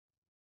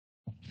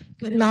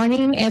Good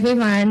morning,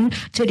 everyone.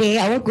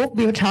 Today, our group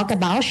will talk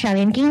about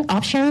challenging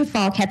options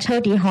for cattle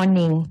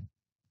dehorning.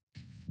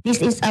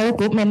 This is our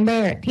group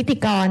member,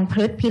 Thitikorn,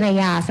 Phrit,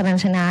 Piraya,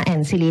 Saranchana,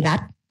 and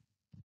Sirirat.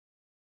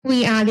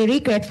 We are really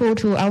grateful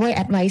to our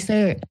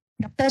advisor,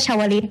 Dr.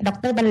 Chawalit,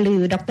 Dr.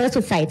 Banlu, Dr.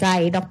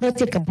 Sutsai, Dr.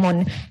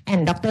 Chitkamon,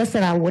 and Dr.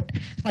 Sarawut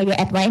for your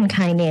advice and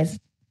kindness.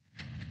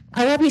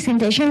 Our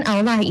presentation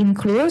outline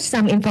includes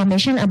some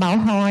information about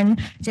horn,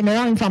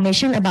 general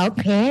information about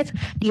case,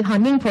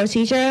 dehorning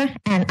procedure,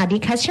 and a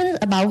discussion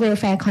about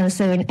welfare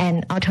concern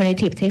and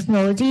alternative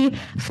technology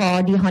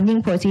for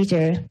dehorning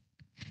procedure.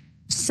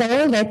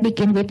 So let's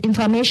begin with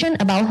information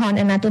about horn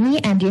anatomy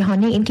and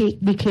dehorning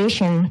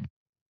indication.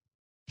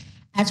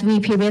 As we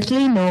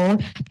previously know,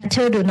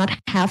 cattle do not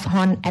have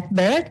horn at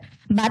birth,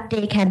 but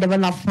they can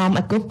develop from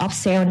a group of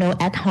cells known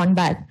as horn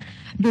buds.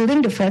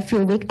 During the first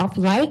few weeks of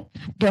life,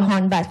 the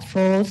horn buds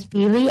falls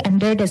freely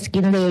under the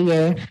skin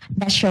layer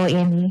that shown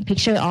in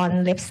picture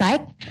on left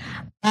side.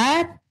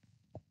 But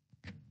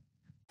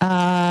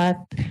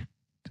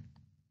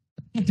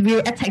it will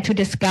attach to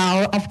the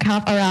skull of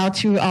calf around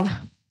 2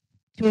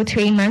 to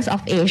 3 months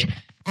of age,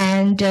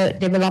 and the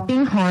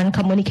developing horn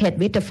communicate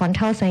with the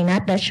frontal sinus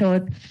that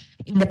showed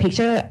in the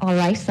picture on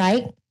right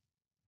side.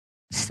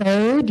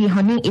 So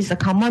dehorning is a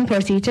common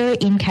procedure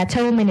in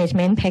cattle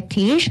management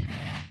practice.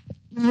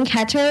 In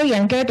cattle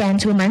younger than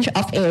 2 months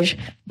of age,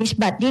 this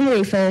budding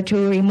refers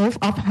to remove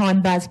of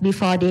horn buds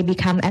before they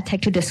become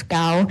attached to the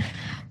skull,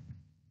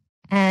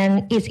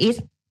 and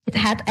it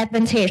has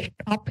advantage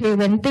of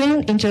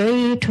preventing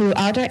injury to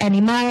other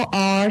animal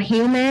or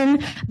human,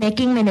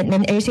 making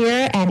management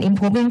easier and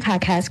improving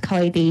carcass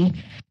quality.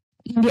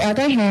 On the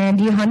other hand,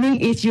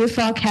 dehorning is used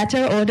for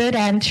cattle older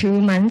than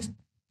 2 months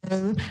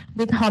old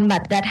with horn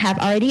buds that have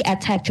already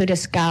attached to the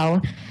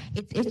skull.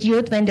 It is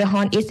used when the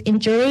horn is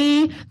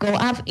injury, go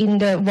up in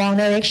the wrong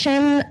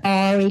direction,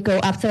 or go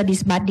after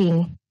this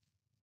budding.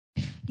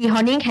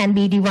 Dehorning can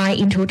be divided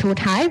into 2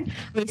 types: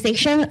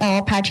 resection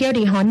or partial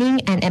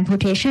dehorning, and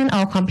amputation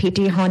or complete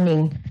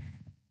dehorning.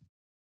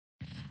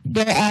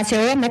 There are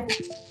several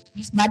methods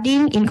of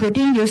budding,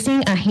 including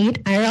using a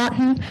heat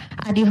iron,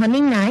 a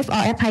dehorning knife,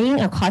 or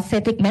applying a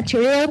cosmetic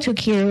material to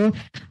kill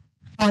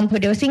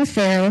horn-producing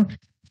cells.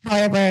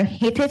 However,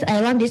 heated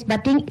iron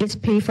disbudding is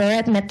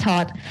preferred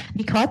method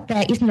because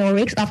there is no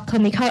risk of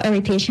chemical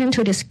irritation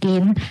to the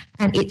skin,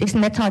 and it is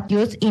method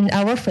used in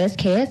our first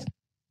case.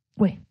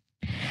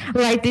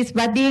 Like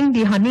disbudding,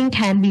 dehorning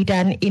can be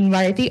done in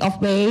variety of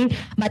ways,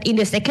 but in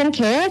the second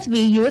case,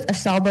 we use a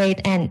saw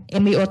blade and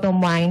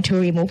amiotum wine to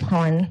remove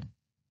horn.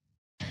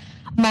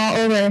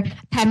 Moreover,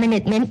 time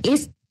management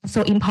is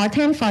so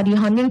important for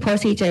dehorning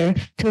procedure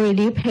to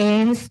reduce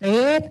pain,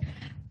 stress,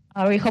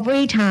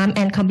 recovery time,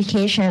 and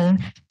complication,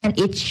 and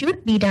it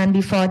should be done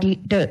before the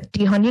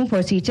dehorning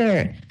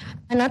procedure.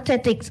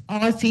 Anesthetics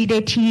or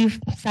sedatives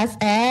such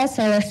as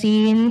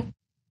salicin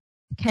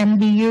can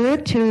be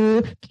used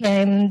to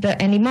calm the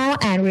animal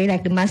and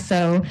relax the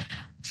muscle,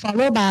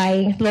 followed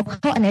by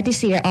local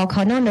anesthesia or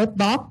corneal nerve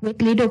block with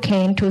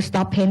lidocaine to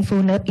stop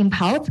painful nerve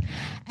impulse,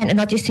 and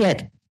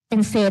analgesia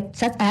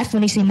such as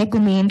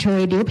phenylephrine to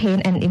reduce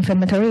pain and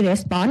inflammatory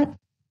response.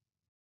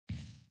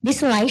 This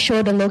slide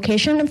shows the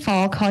location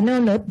for corneal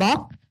nerve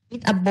block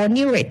with a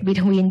bony ridge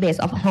between base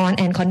of horn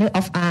and corner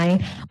of eye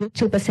with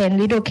 2%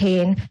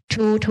 lidocaine,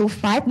 2 to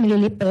 5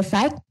 milliliters per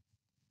site.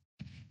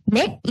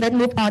 Next, let's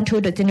move on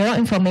to the general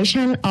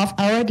information of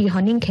our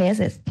dehorning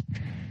cases.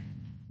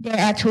 There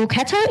are 2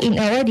 cattle in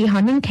our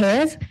dehorning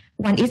case.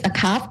 One is a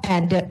calf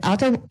and the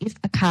other is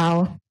a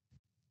cow.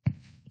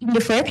 In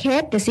the first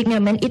case, the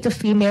signalment is a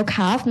female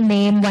calf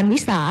named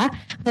Wanvisa.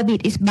 Her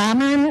breed is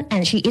Brahman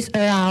and she is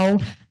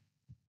around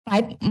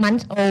 5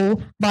 months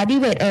old, body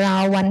weight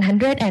around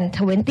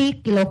 120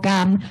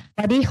 kilogram,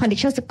 body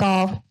condition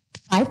score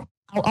 5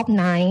 out of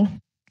 9.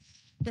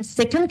 The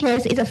second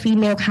case is a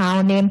female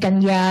cow named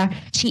Ganya.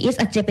 She is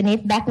a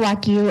Japanese black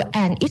Wagyu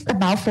and is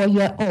about 4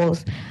 years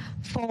old,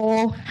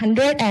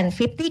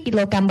 450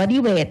 kilogram body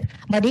weight,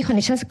 body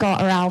condition score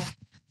around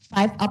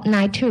 5 of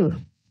 9 too.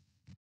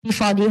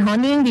 Before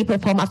dehorning, we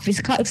perform a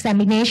physical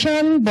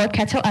examination. Both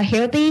cattle are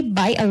healthy,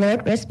 bite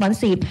alert,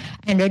 responsive,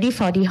 and ready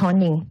for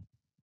dehorning.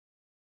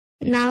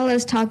 Now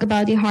let's talk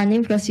about the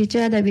dehorning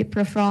procedure that we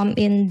perform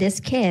in this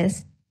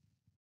case.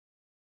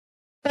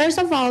 First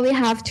of all, we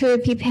have to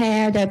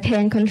prepare the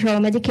pain control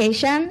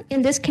medication.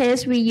 In this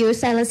case, we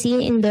use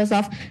salicin in dose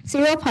of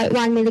 0.1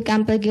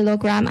 mg per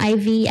kilogram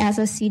IV as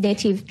a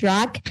sedative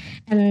drug,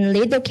 and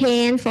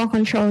lidocaine for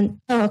control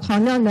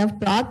corneal nerve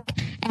block,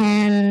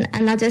 and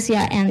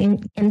analgesia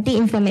and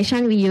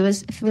anti-inflammation. We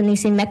use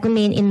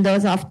phenylephrine in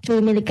dose of 2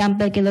 mg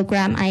per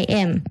kilogram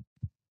IM.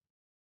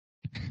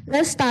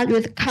 Let's start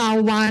with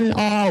cow 1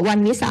 or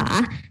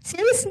Wanvisa.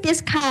 Since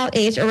this cow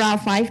is around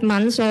 5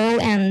 months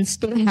old and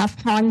still have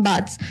horn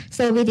buds,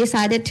 so we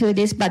decided to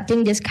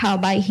disbudding this cow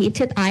by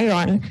heated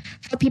iron.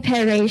 For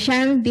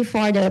preparation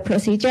before the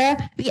procedure,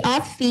 we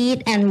off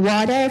feed and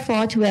water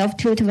for 12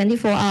 to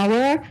 24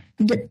 hours.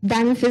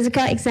 done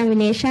physical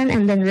examination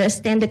and then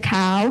restrained the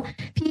cow.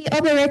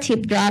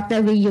 Pre-operative drug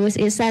that we use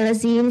is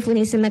xylazine,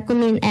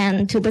 flunitrazepam,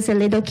 and 2%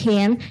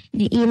 lidocaine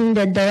in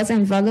the dose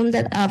and volume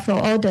that are for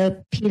all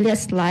the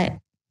previous slide.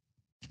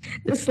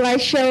 The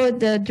slide shows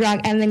the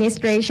drug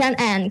administration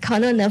and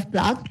coronal nerve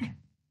block.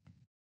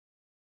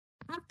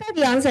 After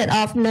the onset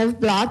of nerve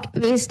block,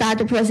 we start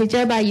the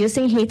procedure by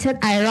using heated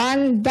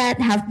iron that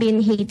have been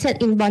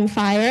heated in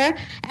bonfire.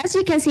 As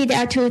you can see,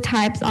 there are two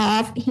types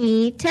of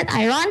heated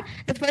iron.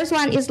 The first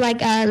one is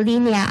like a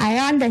linear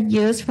iron that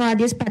used for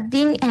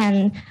disbudding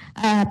and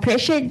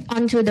pressure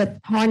onto the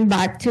horn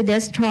bud to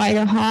destroy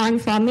the horn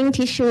forming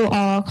tissue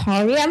or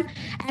corium.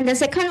 And the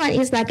second one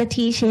is like a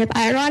T-shaped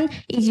iron.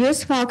 It's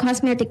used for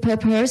cosmetic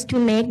purpose to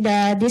make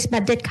the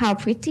disbudded cow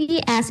pretty,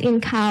 as in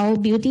cow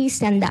beauty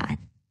standard.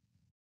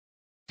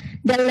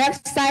 The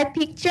left side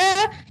picture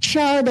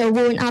shows the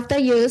wound after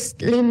use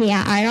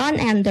linear iron,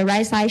 and the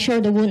right side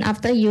shows the wound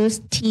after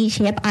use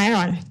T-shaped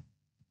iron.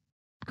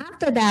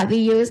 After that, we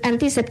use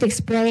antiseptic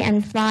spray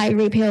and fly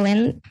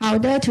repellent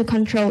powder to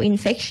control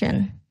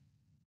infection.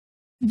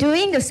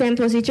 Doing the same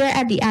procedure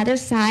at the other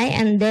side,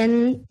 and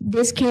then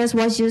this case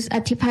was used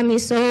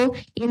atipamezole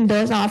in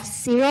dose of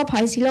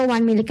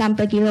 0.01 milligram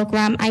per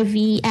kilogram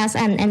IV as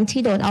an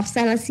antidote of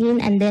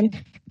salicin, and then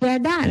we're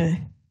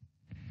done.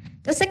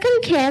 The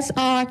second case,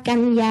 or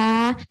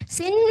Kanya,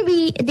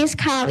 since this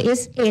cow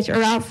is aged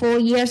around 4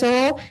 years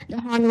old,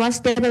 the horn was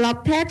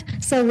developed,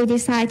 so we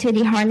decided to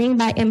dehorning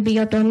by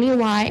embryotomy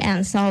wire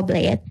and saw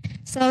blade.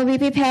 So we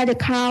prepare the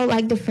cow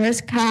like the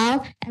first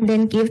cow, and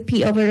then give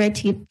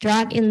pre-operative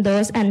drug in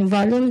dose and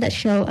volume that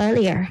show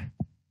earlier.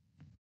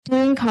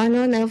 Doing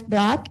coronal nerve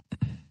block.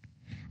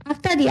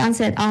 After the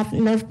onset of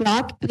nerve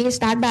block, we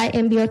start by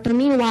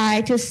embryotomy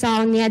wire to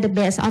saw near the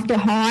base of the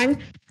horn.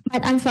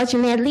 But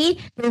unfortunately,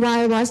 the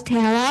wire was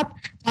tear up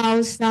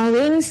while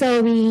sawing,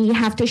 so we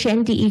have to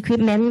change the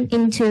equipment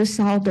into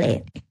saw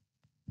blade.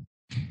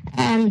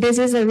 And this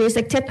is a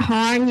resected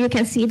horn. You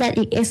can see that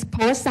it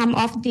exposed some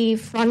of the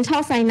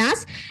frontal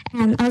sinus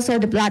and also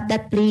the blood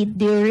that bleed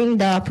during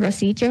the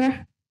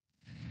procedure.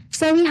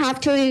 So we have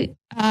to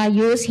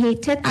use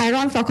heated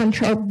iron for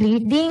controlled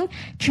bleeding,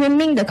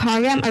 trimming the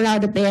corium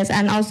around the base,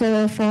 and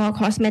also for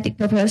cosmetic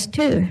purpose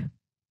too.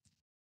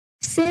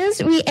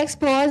 Since we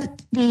expose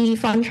the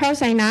frontal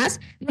sinus,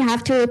 we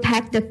have to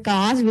pack the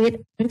gauze with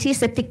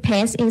antiseptic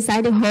paste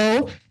inside the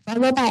hole,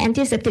 followed by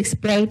antiseptic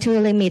spray to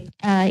limit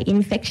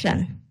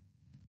infection.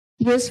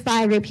 Use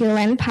fly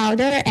repellent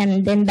powder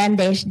and then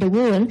bandage the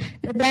wound.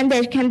 The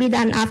bandage can be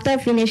done after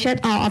finishing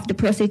all of the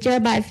procedure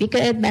by figure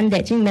 8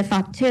 bandaging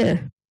method too.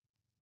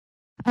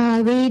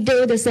 We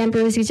do the same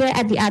procedure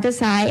at the other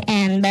side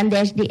and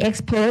bandage the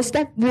exposed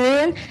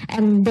wound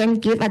and then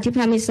give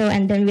atipamezole,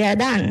 and then we are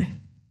done.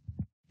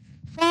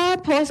 For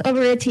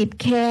post-operative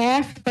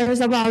care,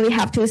 first of all, we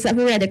have to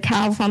separate the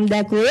cow from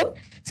the group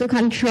to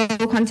control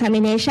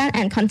contamination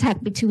and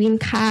contact between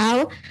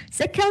cow.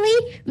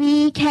 Secondly,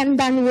 we can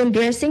done wound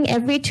dressing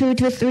every 2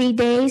 to 3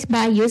 days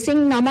by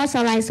using normal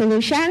saline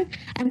solution,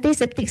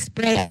 antiseptic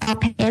spray or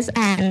paste,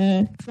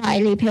 and fly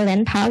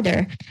repellent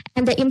powder.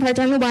 And the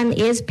important one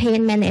is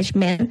pain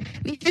management.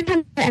 We should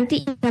conduct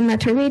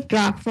anti-inflammatory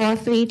drug for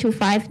 3 to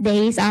 5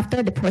 days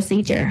after the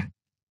procedure.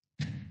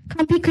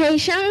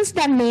 Complications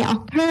that may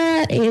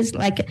occur is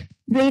like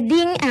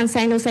bleeding and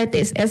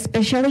sinusitis,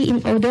 especially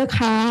in older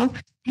cows,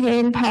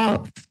 pain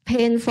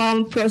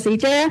from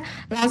procedure,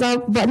 loss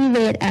of body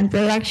weight and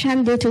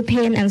production due to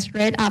pain and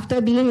stress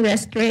after being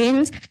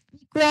restrained.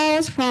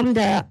 Growth from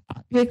the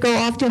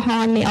recall of the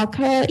horn may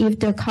occur if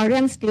the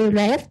corium still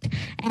left,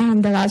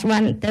 and the last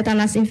one,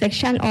 tetanus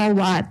infection or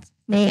what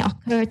may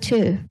occur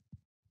too.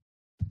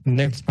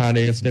 Next part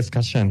is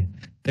discussion.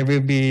 There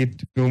will be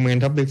two main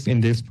topics in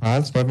this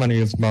part. First one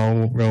is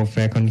about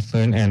welfare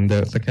concern, and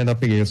the second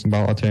topic is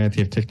about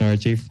alternative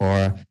technology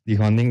for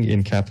dehorning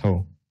in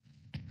cattle.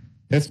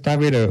 Let's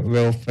start with the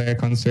welfare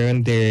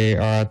concern.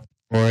 There are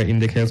 4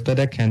 indicators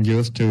that can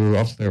use to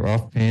observe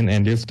of pain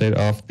and this state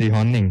of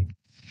dehorning.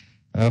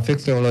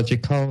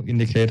 Physiological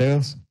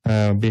indicators,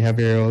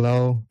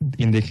 behavioral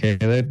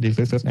indicators,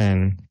 diseases,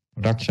 and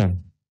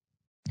production.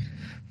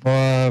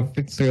 For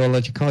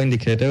physiological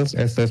indicators,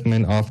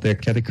 assessment of the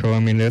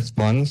catecholamine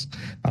response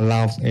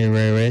allows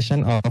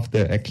evaluation of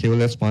the acute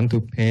response to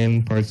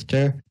pain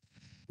posture,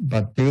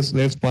 but this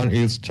response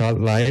is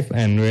short-lived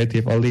and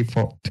relative only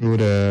to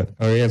the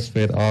earliest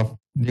phase of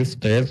this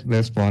stage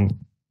response.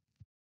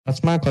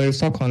 Plasma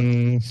cortisol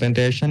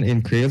concentration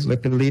increased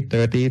rapidly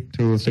 30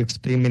 to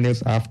 60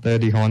 minutes after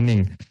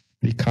dehorning,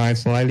 decline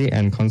slightly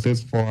and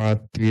consists for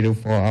 3 to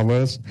 4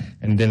 hours,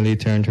 and then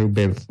return to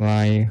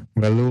baseline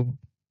value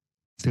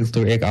 6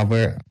 to 8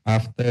 hours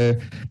after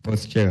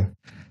posture.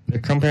 The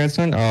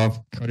comparison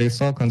of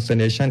cortisol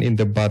concentration in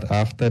the blood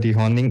after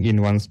dehorning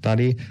in one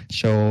study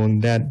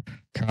showed that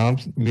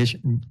cows which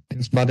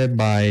disbudded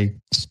by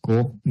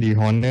scoop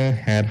dehorner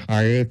had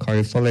higher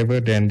cortisol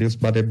level than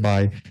disbudded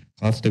by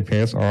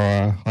constipation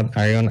or hot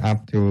iron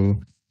up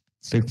to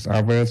 6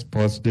 hours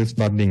post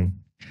disbudding.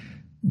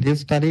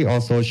 This study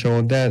also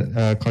showed that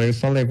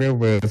cholesterol levels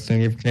were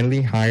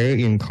significantly higher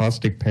in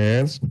caustic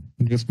pairs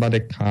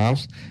disbudded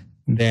calves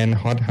than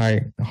hot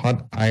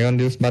iron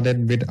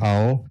disbudded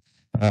without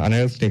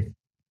anesthetic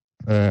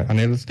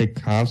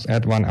calves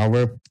at 1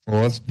 hour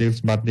post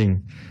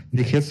disbudding,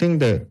 decreasing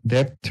the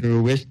depth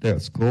to which the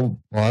scope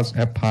was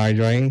applied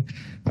during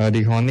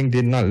dehorning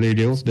did not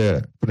reduce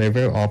the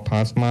level of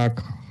plasma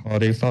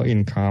cortisol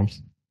in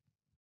calves.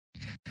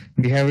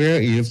 Behavior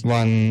is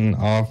one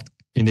of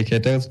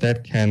indicators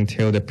that can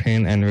tell the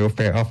pain and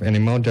welfare of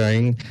animal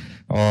during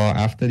or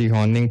after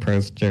dehorning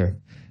procedure.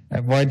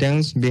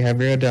 Avoidance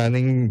behavior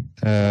during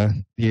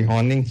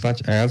dehorning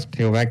such as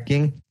tail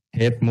wagging,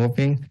 head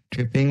moving,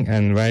 tripping,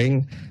 and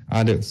wearing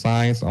are the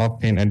signs of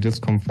pain and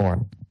discomfort.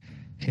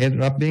 Head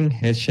rubbing,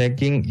 head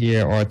shaking,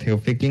 ear or tail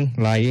flicking,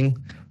 lying,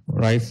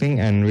 rising,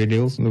 and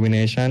reduced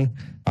lumination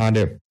are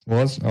the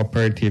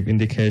post-operative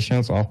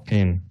indications of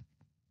pain.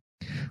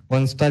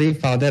 One study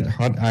found that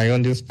hot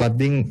iron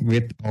disbudding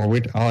with or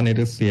without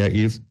anesthesia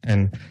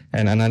and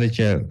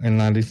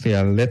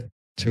anesthesia led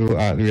to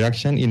a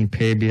reduction in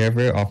pain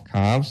behavior of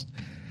calves.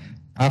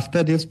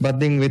 After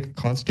disbudding with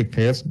caustic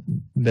paste,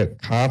 the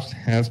calves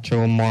have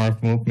shown more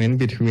movement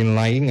between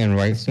lying and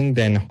rising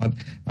than hot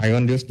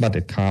iron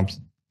disbudded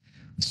calves.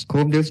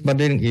 Scoop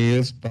disbudding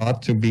is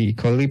thought to be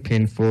equally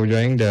painful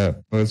during the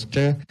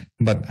procedure,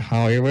 but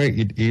however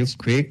it is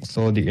quick,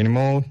 so the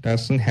animal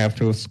doesn't have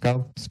to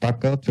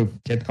struggle to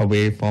get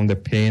away from the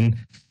pain.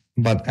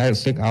 But at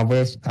 6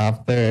 hours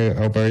after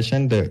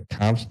operation, the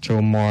calves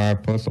show more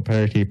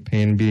postoperative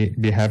pain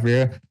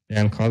behavior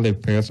than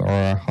caustic paste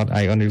or hot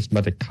iron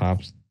disbudded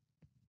calves.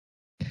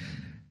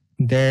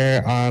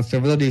 There are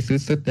several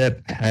diseases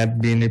that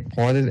have been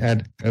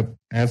reported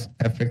as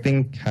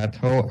affecting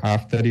cattle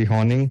after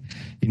dehorning,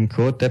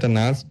 include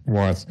tetanus,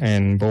 warts,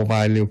 and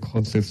bovine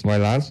leukosis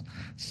virus.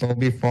 So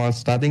before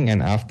starting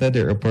and after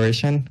the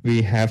operation,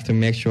 we have to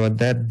make sure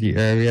that the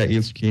area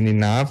is clean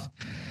enough.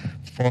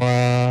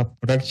 For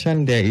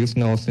production, there is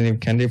no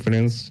significant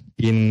difference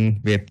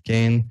in weight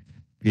gain,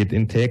 feed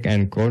intake,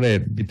 and growth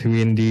rate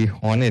between the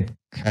horned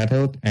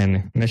cattle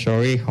and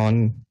naturally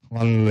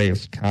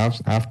hornless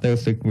calves after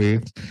 6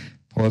 weeks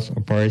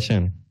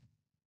post-operation.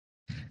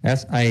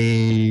 As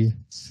I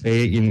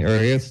say in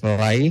earlier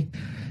slide,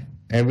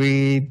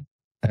 every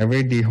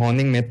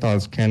dehorning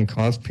methods can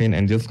cause pain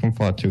and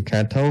discomfort to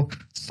cattle,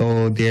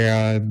 so there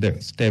are the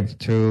steps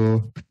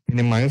to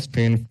minimize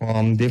pain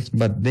from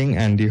disbudding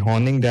and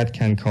dehorning that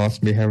can cause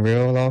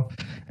behavioral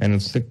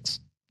and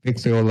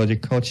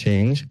physiological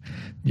change.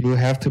 You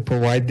have to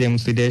provide them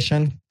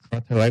sedation,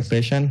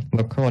 cauterization,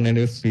 local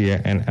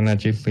anesthesia, and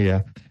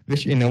analgesia,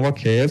 which in our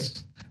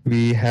case,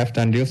 we have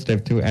done this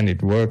step 2 and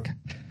it worked.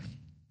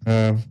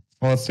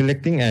 For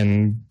selecting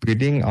and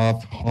breeding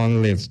of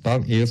hornless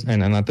stock is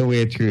another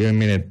way to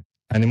eliminate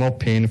animal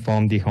pain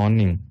from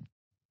dehorning.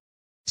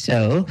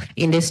 So,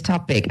 in this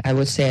topic, I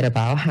would say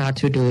about how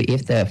to do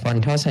if the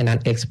frontal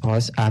sinus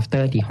exposed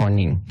after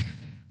dehorning.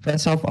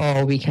 First of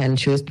all, we can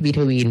choose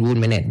between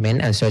wound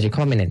management and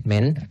surgical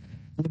management.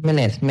 Wound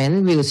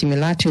management will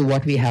similar to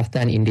what we have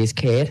done in this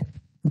case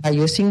by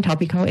using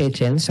topical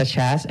agents such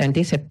as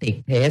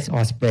antiseptic paste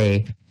or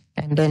spray,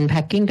 and then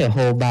packing the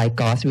whole by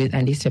gauze with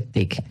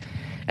antiseptic.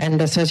 And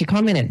the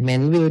surgical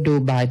management will do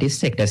by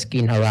dissect the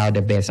skin around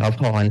the base of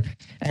horn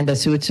and the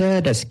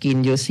suture the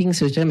skin using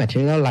suture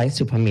material like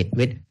supermit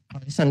with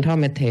horizontal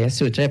method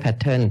suture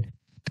pattern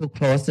to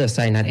close the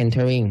sinus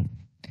entering.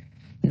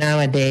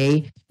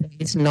 Nowadays, there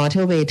is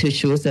another way to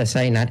choose the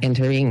sinus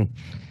entering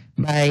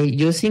by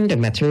using the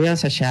material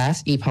such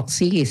as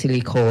epoxy,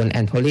 silicone,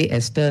 and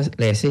polyester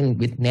resin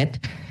with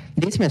net.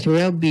 This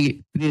material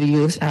will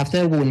use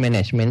after wound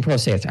management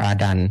process are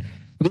done,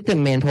 with the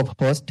main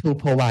purpose to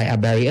provide a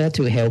barrier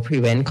to help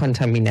prevent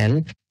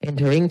contaminant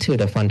entering to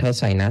the frontal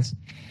sinus.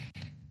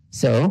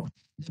 So,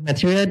 the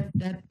material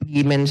that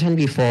we mentioned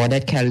before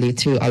that can lead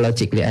to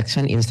allergic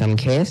reaction in some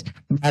cases,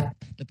 but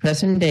the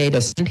present day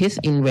the scientists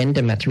invent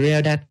the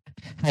material that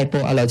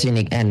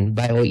hypoallergenic and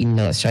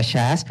bioinert such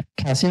as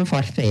calcium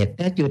phosphate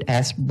that used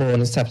as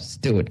bone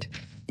substitute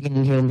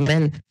in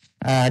human.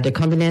 The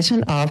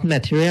combination of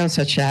materials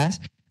such as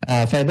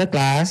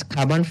fiberglass,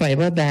 carbon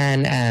fiber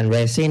band, and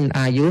resin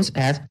are used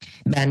as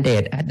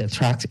band-aid at the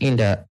tracks in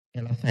the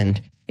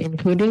elephant,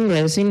 including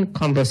resin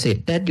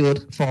composite that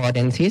used for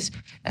dentists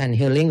and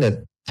healing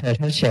the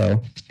turtle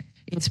shell.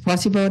 It's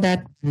possible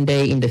that one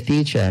day in the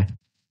future,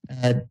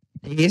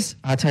 this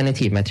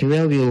alternative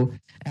material will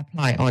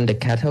apply on the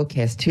cattle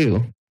case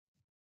too.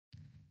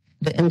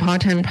 The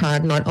important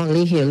part not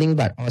only healing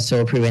but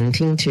also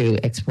preventing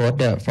to expose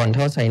the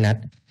frontal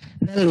sinus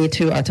that lead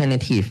to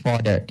alternative for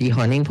the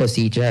dehorning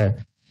procedure.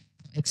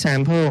 For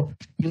example,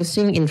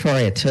 using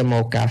infrared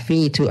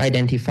thermography to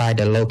identify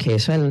the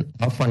location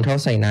of frontal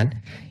sinus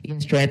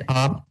instead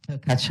of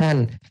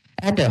percussion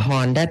at the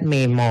horn that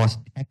may more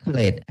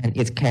accurate and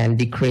it can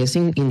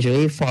decreasing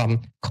injury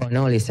from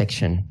corneal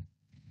resection.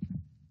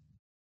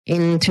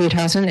 In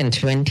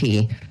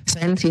 2020,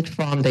 scientists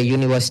from the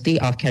University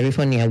of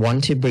California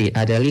want to breed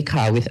a dairy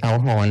cow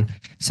without horn,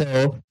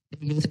 so they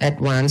use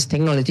advanced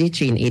technology,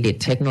 gene edit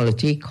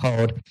technology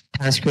called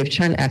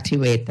transcription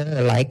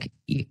activator like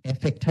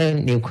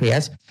effector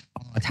nucleus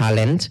or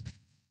TALENT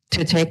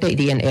to take the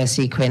DNA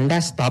sequence that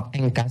stop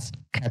Angus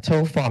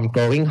cattle from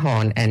growing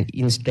horn and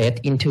insert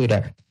into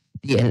the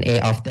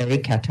DNA of dairy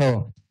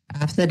cattle.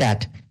 After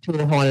that, two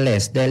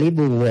hornless dairy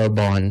bull were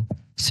born,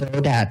 so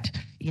that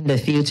in the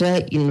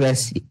future,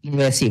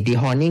 invasive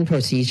dehorning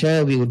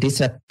procedure will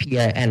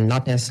disappear and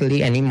not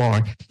necessarily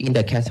anymore in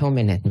the cattle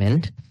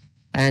management.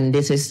 And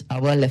this is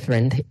our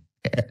reference,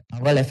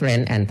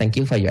 and thank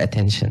you for your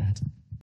attention.